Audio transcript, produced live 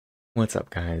What's up,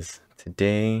 guys?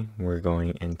 Today we're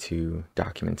going into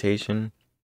documentation,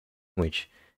 which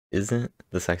isn't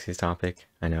the sexiest topic,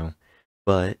 I know,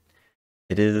 but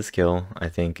it is a skill I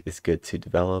think is good to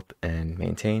develop and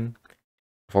maintain.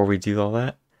 Before we do all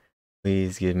that,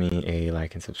 please give me a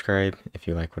like and subscribe if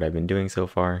you like what I've been doing so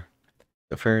far.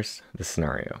 So first, the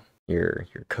scenario. You're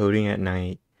coding at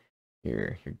night,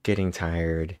 you're getting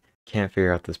tired, can't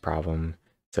figure out this problem,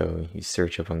 so you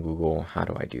search up on Google, how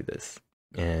do I do this?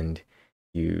 And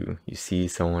you see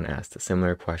someone asked a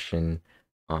similar question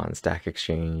on Stack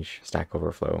Exchange, Stack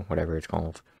Overflow, whatever it's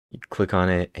called. You click on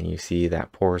it and you see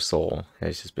that poor soul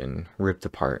has just been ripped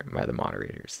apart by the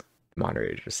moderators. The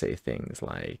moderators say things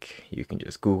like, you can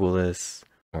just Google this,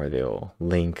 or they'll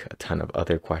link a ton of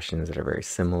other questions that are very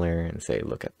similar and say,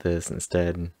 look at this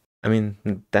instead. I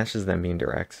mean, that's just them being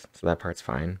direct, so that part's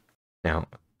fine. Now,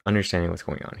 understanding what's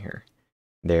going on here.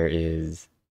 There is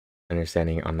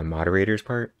understanding on the moderator's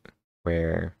part,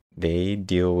 where they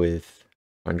deal with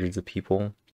hundreds of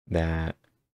people that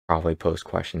probably post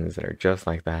questions that are just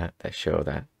like that show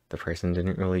that the person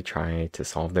didn't really try to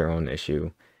solve their own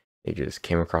issue. They just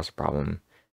came across a problem,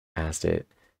 asked it,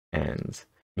 and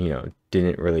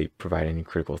didn't really provide any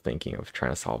critical thinking of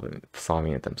trying to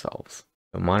solving it themselves.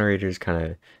 So moderators kind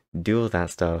of deal with that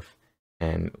stuff,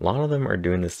 and a lot of them are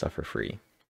doing this stuff for free,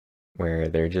 where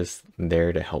they're just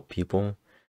there to help people,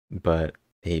 but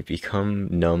they become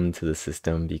numb to the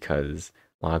system because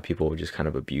a lot of people just kind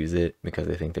of abuse it because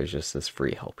they think there's just this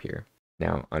free help here.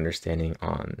 Now, understanding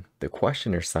on the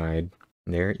questioner side,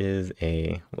 there is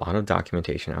a lot of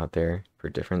documentation out there for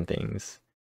different things,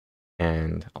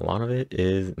 and a lot of it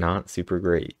is not super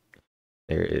great.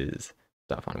 There is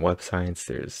stuff on websites,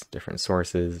 there's different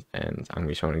sources, and I'm going to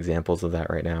be showing examples of that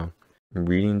right now.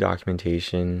 Reading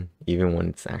documentation, even when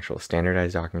it's actual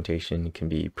standardized documentation, can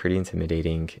be pretty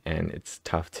intimidating, and it's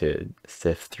tough to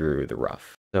sift through the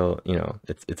rough. So,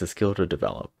 it's a skill to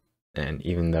develop. And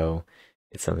even though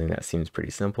it's something that seems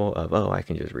pretty simple of, oh, I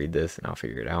can just read this and I'll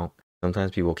figure it out,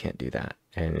 sometimes people can't do that.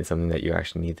 And it's something that you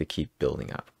actually need to keep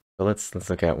building up. So let's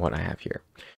look at what I have here.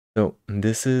 So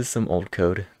this is some old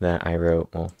code that I wrote,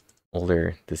 well,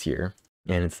 older this year.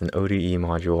 And it's an ODE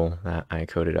module that I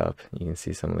coded up. You can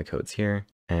see some of the codes here.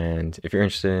 And if you're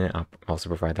interested in it, I'll also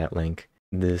provide that link.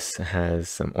 This has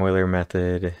some Euler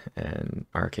method and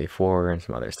RK4 and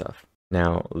some other stuff.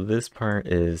 Now, this part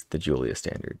is the Julia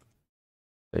standard.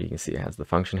 So you can see it has the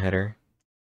function header.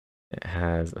 It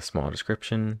has a small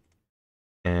description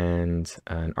and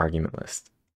an argument list.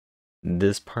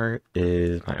 This part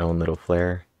is my own little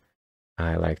flair.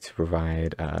 I like to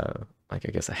provide, a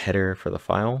header for the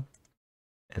file,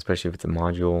 especially if it's a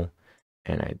module,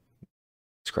 and I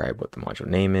describe what the module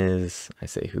name is. I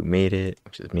say who made it,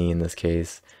 which is me in this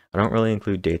case. I don't really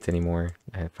include dates anymore.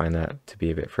 I find that to be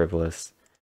a bit frivolous.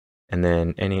 And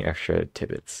then any extra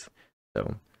tidbits.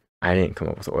 So I didn't come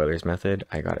up with Euler's method.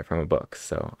 I got it from a book.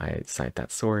 So I cite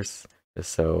that source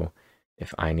just so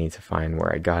if I need to find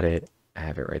where I got it, I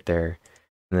have it right there.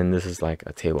 And then this is like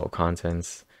a table of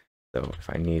contents. So if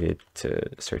I needed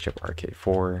to search up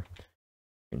RK4,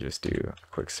 I can just do a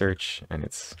quick search and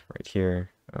it's right here.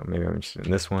 Maybe I'm interested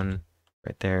in this one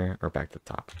right there, or back to the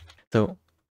top. So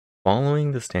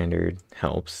following the standard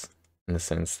helps in the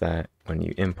sense that when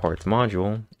you import the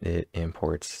module, it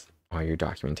imports all your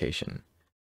documentation.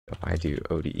 So if I do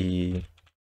ODE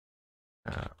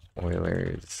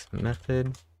Euler's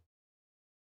method,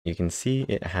 you can see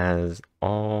it has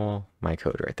all my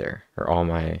code right there, or all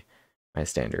my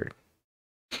standard.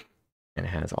 And it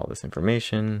has all this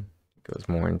information. It goes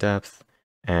more in depth.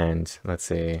 And let's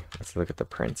look at the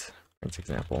print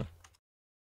example.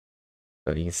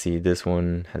 So you can see this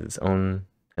one has its own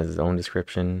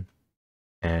description,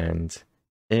 and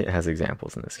it has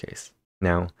examples in this case.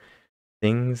 Now,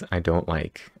 things I don't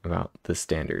like about the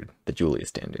standard, the Julia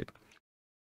standard,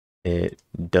 it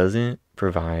doesn't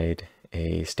provide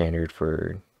a standard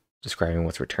for describing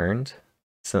what's returned.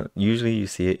 So usually you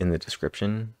see it in the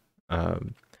description,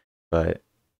 but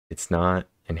it's not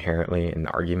inherently an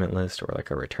argument list or like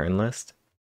a return list,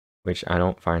 which I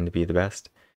don't find to be the best.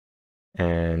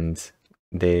 And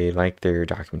they like their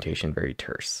documentation very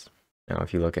terse. Now,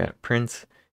 if you look at print,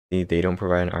 they don't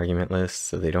provide an argument list,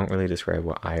 so they don't really describe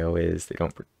what IO is. They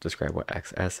don't describe what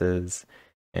XS is.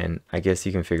 And I guess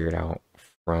you can figure it out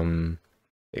from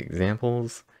the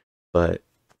examples, but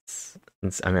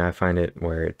I find it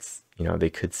where it's, they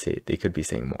could be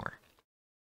saying more.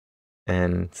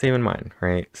 And same in mine,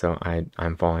 right? So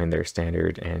I'm following their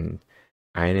standard, and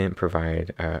I didn't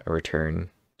provide a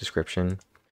return description.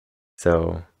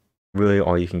 So really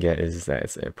all you can get is that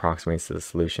it approximates to the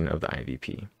solution of the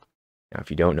IVP. Now, if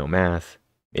you don't know math,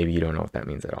 maybe you don't know what that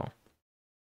means at all.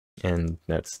 and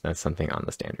that's something on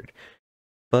the standard.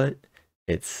 But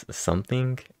it's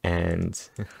something, and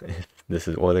if this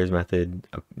is Euler's method,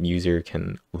 a user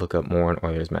can look up more on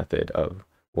Euler's method of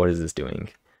what is this doing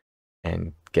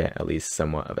and get at least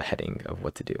somewhat of a heading of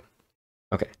what to do.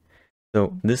 Okay,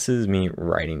 so this is me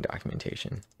writing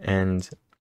documentation, and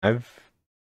I've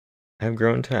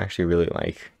grown to actually really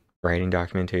like writing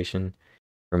documentation.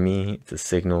 For me, it's a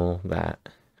signal that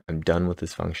I'm done with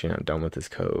this function, I'm done with this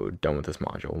code, done with this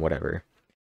module, whatever.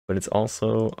 But it's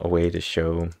also a way to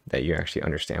show that you actually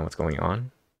understand what's going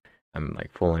on. I'm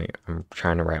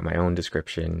trying to write my own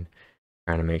description,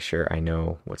 trying to make sure I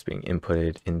know what's being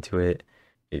inputted into it.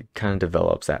 It kind of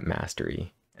develops that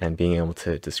mastery and being able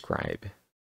to describe.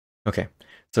 Okay,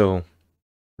 so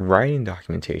writing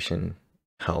documentation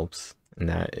helps in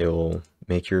that it'll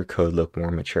make your code look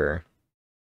more mature.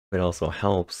 It also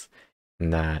helps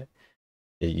in that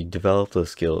you develop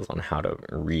those skills on how to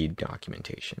read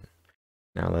documentation.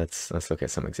 Now let's look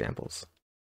at some examples.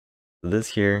 This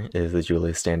here is the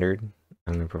Julia standard.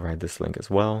 I'm going to provide this link as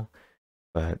well,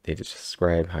 but they just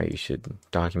describe how you should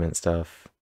document stuff,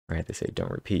 right? They say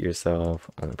don't repeat yourself,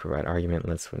 only provide argument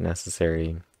lists when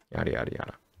necessary, yada, yada,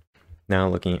 yada. Now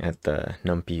looking at the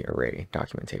NumPy array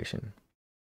documentation.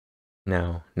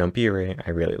 Now, NumPy array I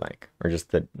really like, or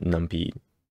just the NumPy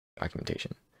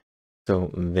documentation.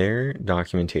 So their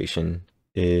documentation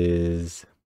is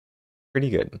pretty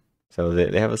good. So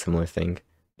they have a similar thing.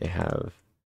 They have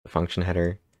the function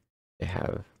header, they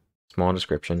have small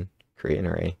description, create an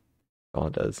array, all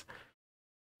it does.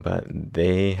 But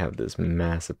they have this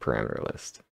massive parameter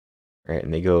list, right?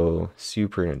 And they go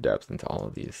super in depth into all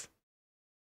of these.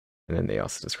 And then they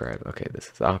also describe, okay,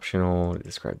 this is optional, they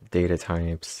describe the data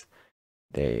types,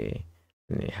 they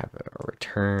have a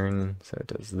return, so it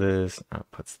does this,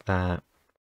 outputs that.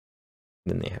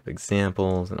 Then they have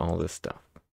examples and all this stuff.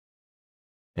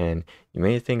 And you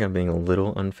may think I'm being a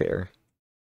little unfair,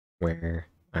 where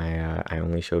I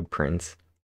only showed prints,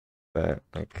 but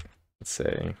like, let's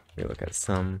say we look at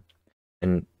sum,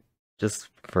 and just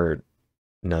for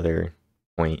another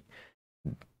point,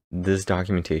 this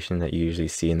documentation that you usually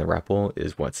see in the REPL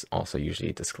is what's also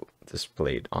usually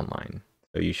displayed online.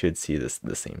 So you should see the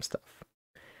same stuff.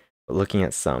 But looking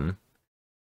at sum,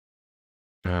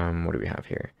 what do we have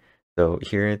here? So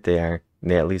here they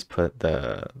at least put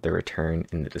the return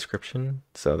in the description,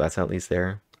 so that's at least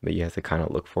there, but you have to kind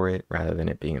of look for it rather than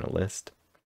it being in a list.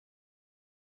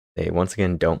 They once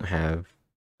again don't have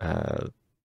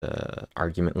the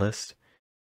argument list,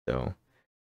 so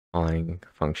calling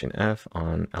function f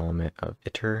on element of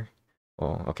iter.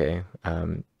 Well, okay,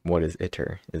 what is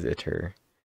iter? Is iter,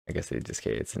 I guess in this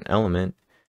case it's an element,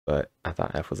 but I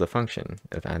thought f was a function.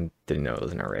 If I didn't know it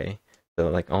was an array. So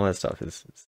like all that stuff is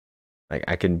like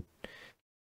I could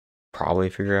probably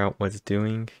figure out what it's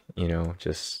doing,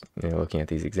 just looking at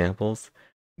these examples,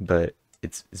 but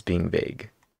it's being vague.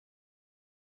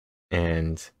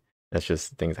 And that's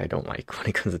just things I don't like when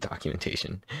it comes to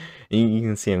documentation. And you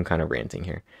can see I'm kind of ranting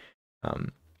here.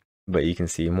 But you can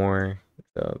see more,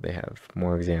 so they have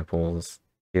more examples.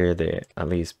 Here they at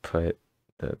least put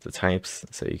the types,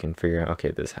 so you can figure out,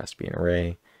 okay, this has to be an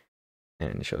array,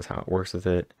 and it shows how it works with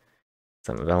it.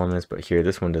 Some of elements, but here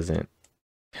this one doesn't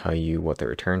tell you what the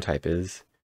return type is.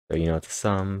 So it's a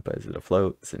sum, but is it a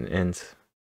float? Is it an int?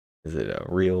 Is it a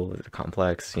real? Is it a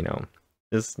complex?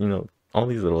 Just all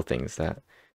these little things that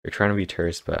they're trying to be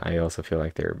terse, but I also feel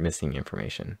like they're missing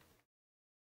information.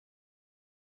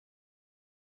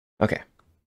 Okay,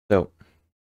 so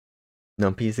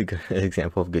NumPy is a good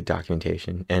example of good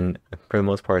documentation, and for the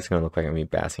most part, it's going to look like I'm me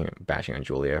bashing on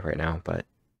Julia right now, but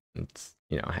it's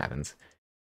it happens.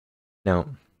 Now,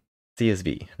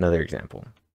 CSV, another example.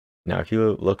 Now, if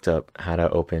you looked up how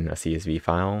to open a CSV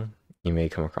file, you may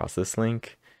come across this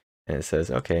link, and it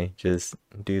says, okay, just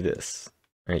do this,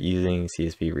 right? Using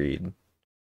CSV read,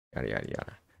 yada, yada,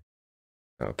 yada.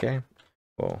 Okay,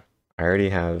 well, I already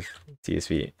have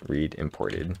CSV read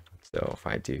imported. So if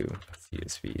I do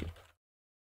CSV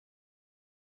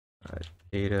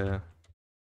data,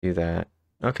 do that,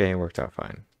 okay, it worked out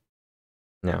fine.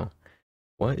 Now,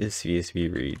 what is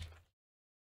CSV read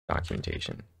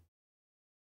documentation?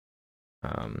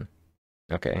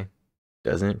 Okay,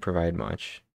 doesn't provide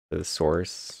much. The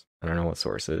source, I don't know what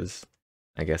source is.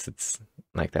 I guess it's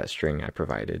like that string I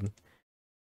provided.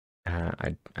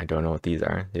 I don't know what these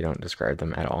are. They don't describe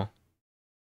them at all.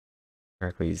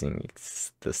 Directly using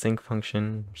the sync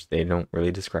function, which they don't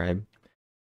really describe.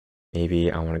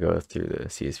 Maybe I want to go through the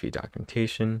CSV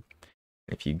documentation.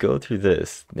 If you go through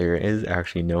this, there is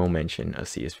actually no mention of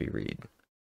CSV read,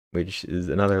 which is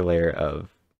another layer of,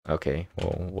 okay,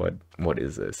 well, what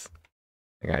is this?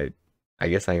 Like I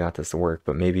guess I got this to work,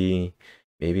 but maybe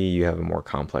you have a more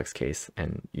complex case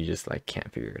and you just like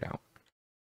can't figure it out.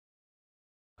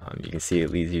 You can see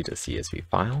it leads you to CSV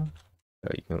file,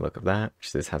 so you can look up that,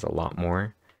 which this has a lot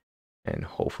more, and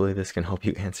hopefully this can help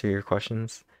you answer your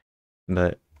questions.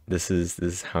 But this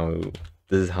is how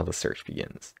the search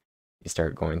begins. You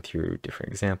start going through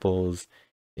different examples,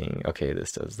 being okay,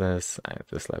 this does this,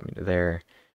 this led me to there,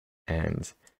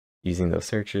 and using those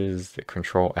searches, the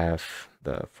Control F,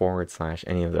 the /,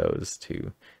 any of those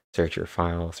to search your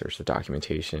file, search the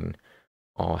documentation,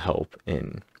 all help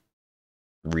in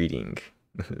reading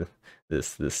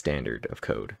this standard of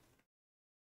code.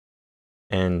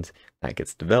 And that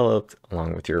gets developed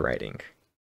along with your writing.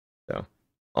 So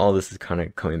all this is kind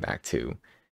of coming back to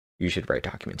you should write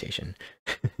documentation.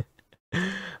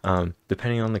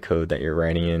 Depending on the code that you're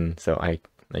writing in. So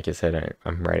like I said,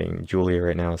 I'm writing Julia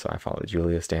right now, so I follow the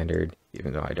Julia standard,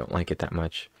 even though I don't like it that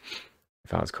much.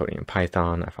 If I was coding in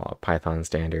Python, I follow Python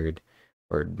standard,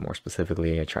 or more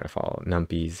specifically, I try to follow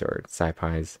NumPys or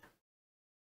SciPys.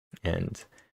 And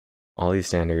all these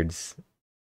standards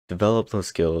develop those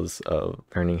skills of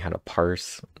learning how to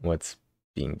parse what's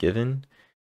being given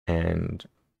and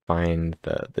find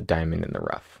the diamond in the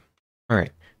rough. All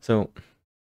right, so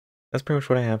that's pretty much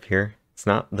what I have here. It's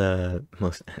not the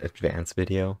most advanced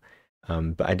video,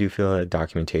 but I do feel that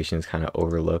documentation is kind of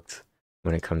overlooked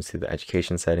when it comes to the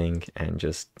education setting and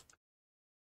just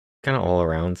kind of all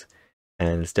around.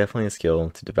 And it's definitely a skill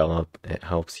to develop. It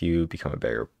helps you become a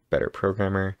better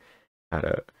programmer, how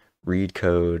to read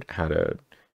code, how to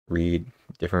read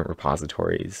different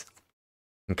repositories.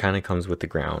 It kind of comes with the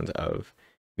ground of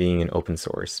being an open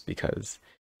source, because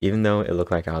even though it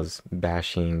looked like I was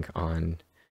bashing on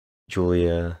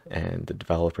Julia and the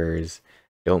developers,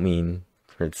 don't mean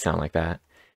for it to sound like that.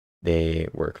 They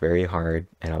work very hard,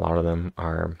 and a lot of them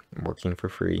are working for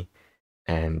free,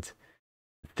 and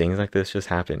things like this just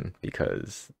happen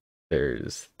because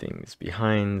there's things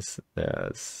behind.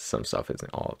 Some stuff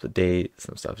isn't all up to date,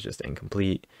 some stuff is just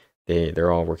incomplete.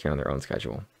 They're all working on their own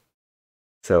schedule.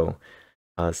 So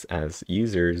us as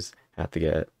users have to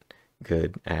get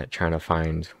good at trying to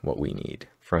find what we need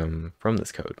from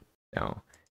this code. Now,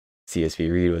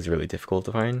 CSV read was really difficult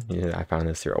to find. I found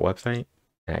this through a website,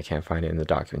 and I can't find it in the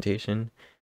documentation.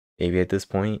 Maybe at this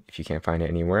point, if you can't find it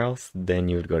anywhere else, then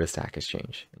you would go to Stack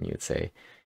Exchange and you would say,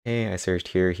 hey, I searched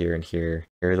here, here, and here.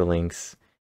 Here are the links.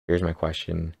 Here's my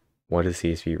question. What is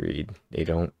CSV read? They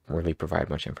don't really provide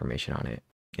much information on it.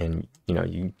 And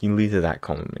you lead to that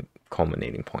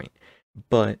culminating point.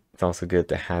 But it's also good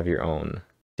to have your own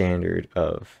standard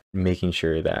of making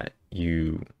sure that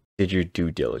you did your due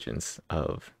diligence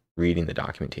of reading the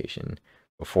documentation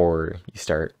before you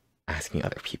start asking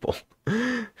other people.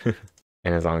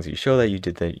 And as long as you show that you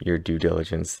did your due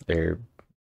diligence, they're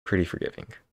pretty forgiving.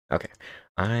 Okay,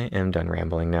 I am done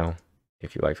rambling now.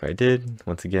 If you liked what I did,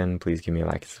 once again, please give me a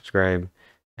like and subscribe,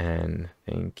 and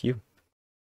thank you.